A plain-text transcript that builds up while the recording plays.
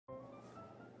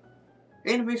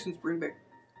Animations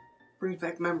brings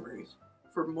back memories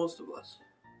for most of us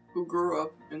who grew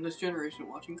up in this generation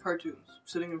watching cartoons,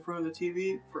 sitting in front of the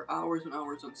TV for hours and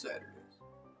hours on Saturdays.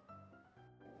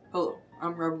 Hello,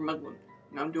 I'm Robert Medlin,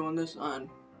 and I'm doing this on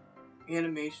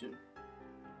animation.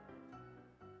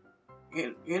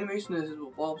 And animation has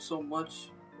evolved so much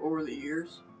over the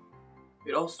years.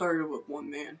 It all started with one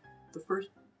man. The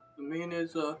man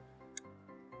is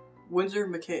Winsor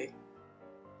McCay.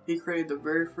 He created the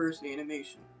very first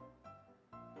animation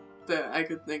that I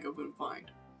could think of and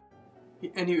find.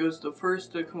 He was the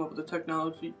first to come up with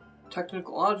the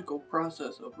technological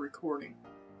process of recording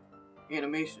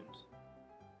animations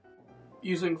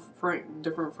using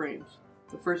different frames.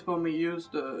 The first film he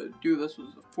used to do this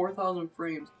was 4,000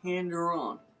 frames hand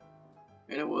drawn,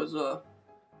 and it was a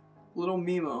little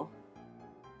Mimo,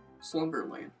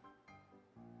 Slumberland,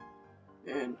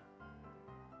 and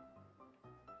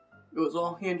it was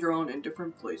all hand drawn in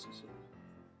different places.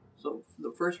 So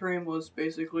the first frame was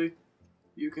basically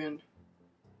you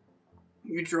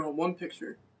draw one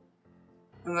picture,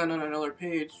 and then on another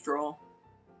page draw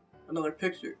another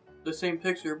picture, the same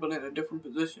picture but in a different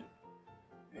position.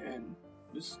 And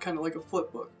this is kind of like a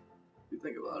flip book, if you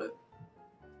think about it.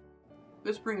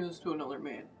 This brings us to another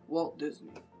man, Walt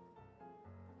Disney.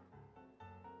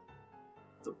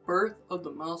 The birth of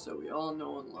the mouse that we all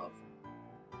know and love,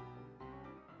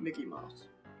 Mickey Mouse.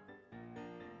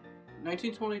 In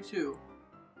 1922,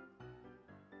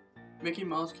 Mickey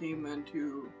Mouse came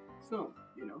into film,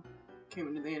 came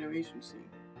into the animation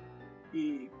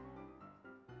scene.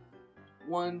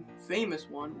 One famous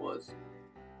one was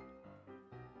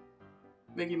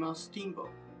Mickey Mouse Steamboat,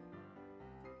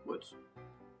 which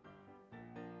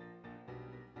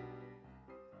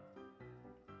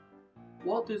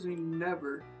Walt Disney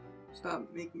never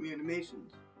stopped making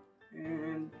animations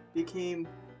and became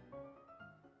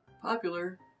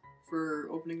popular for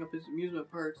opening up his amusement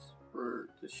parks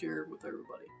to share with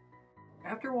everybody.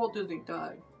 After Walt Disney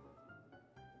died,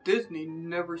 Disney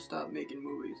never stopped making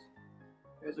movies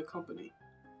as a company.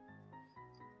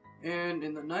 And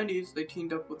in the 90s, they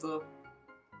teamed up with a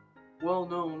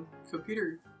well-known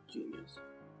computer genius,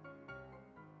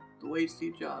 the late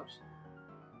Steve Jobs.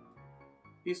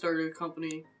 He started a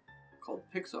company called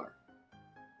Pixar,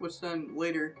 which then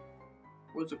later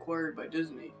was acquired by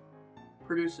Disney,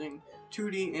 producing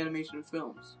 2D animation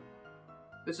films.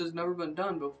 This has never been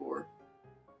done before,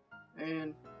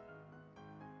 and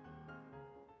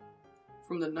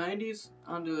from the 90s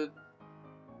onto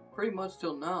pretty much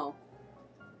till now,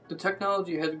 the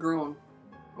technology has grown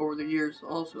over the years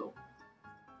also.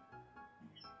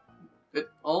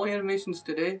 All animations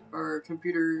today are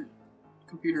computer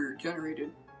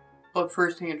generated, but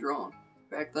first hand drawn.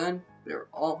 Back then, they were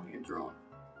all hand drawn,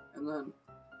 and then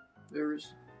there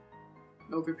was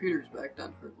no computers back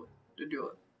then to do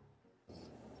it.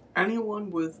 Anyone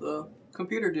with a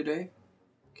computer today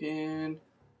can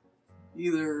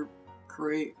either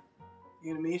create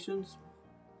animations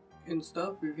and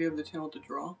stuff if you have the talent to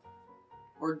draw,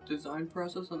 or design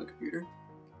process on the computer.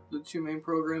 The two main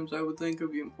programs I would think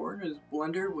would be important is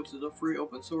Blender, which is a free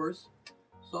open source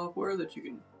software that you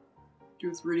can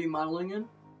do 3D modeling in,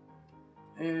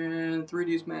 and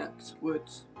 3ds Max,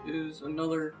 which is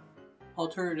another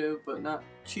alternative but not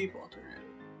cheap alternative.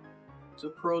 It's a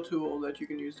pro tool that you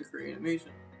can use to create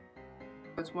animation.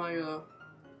 That's my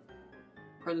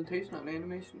presentation on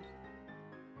animations.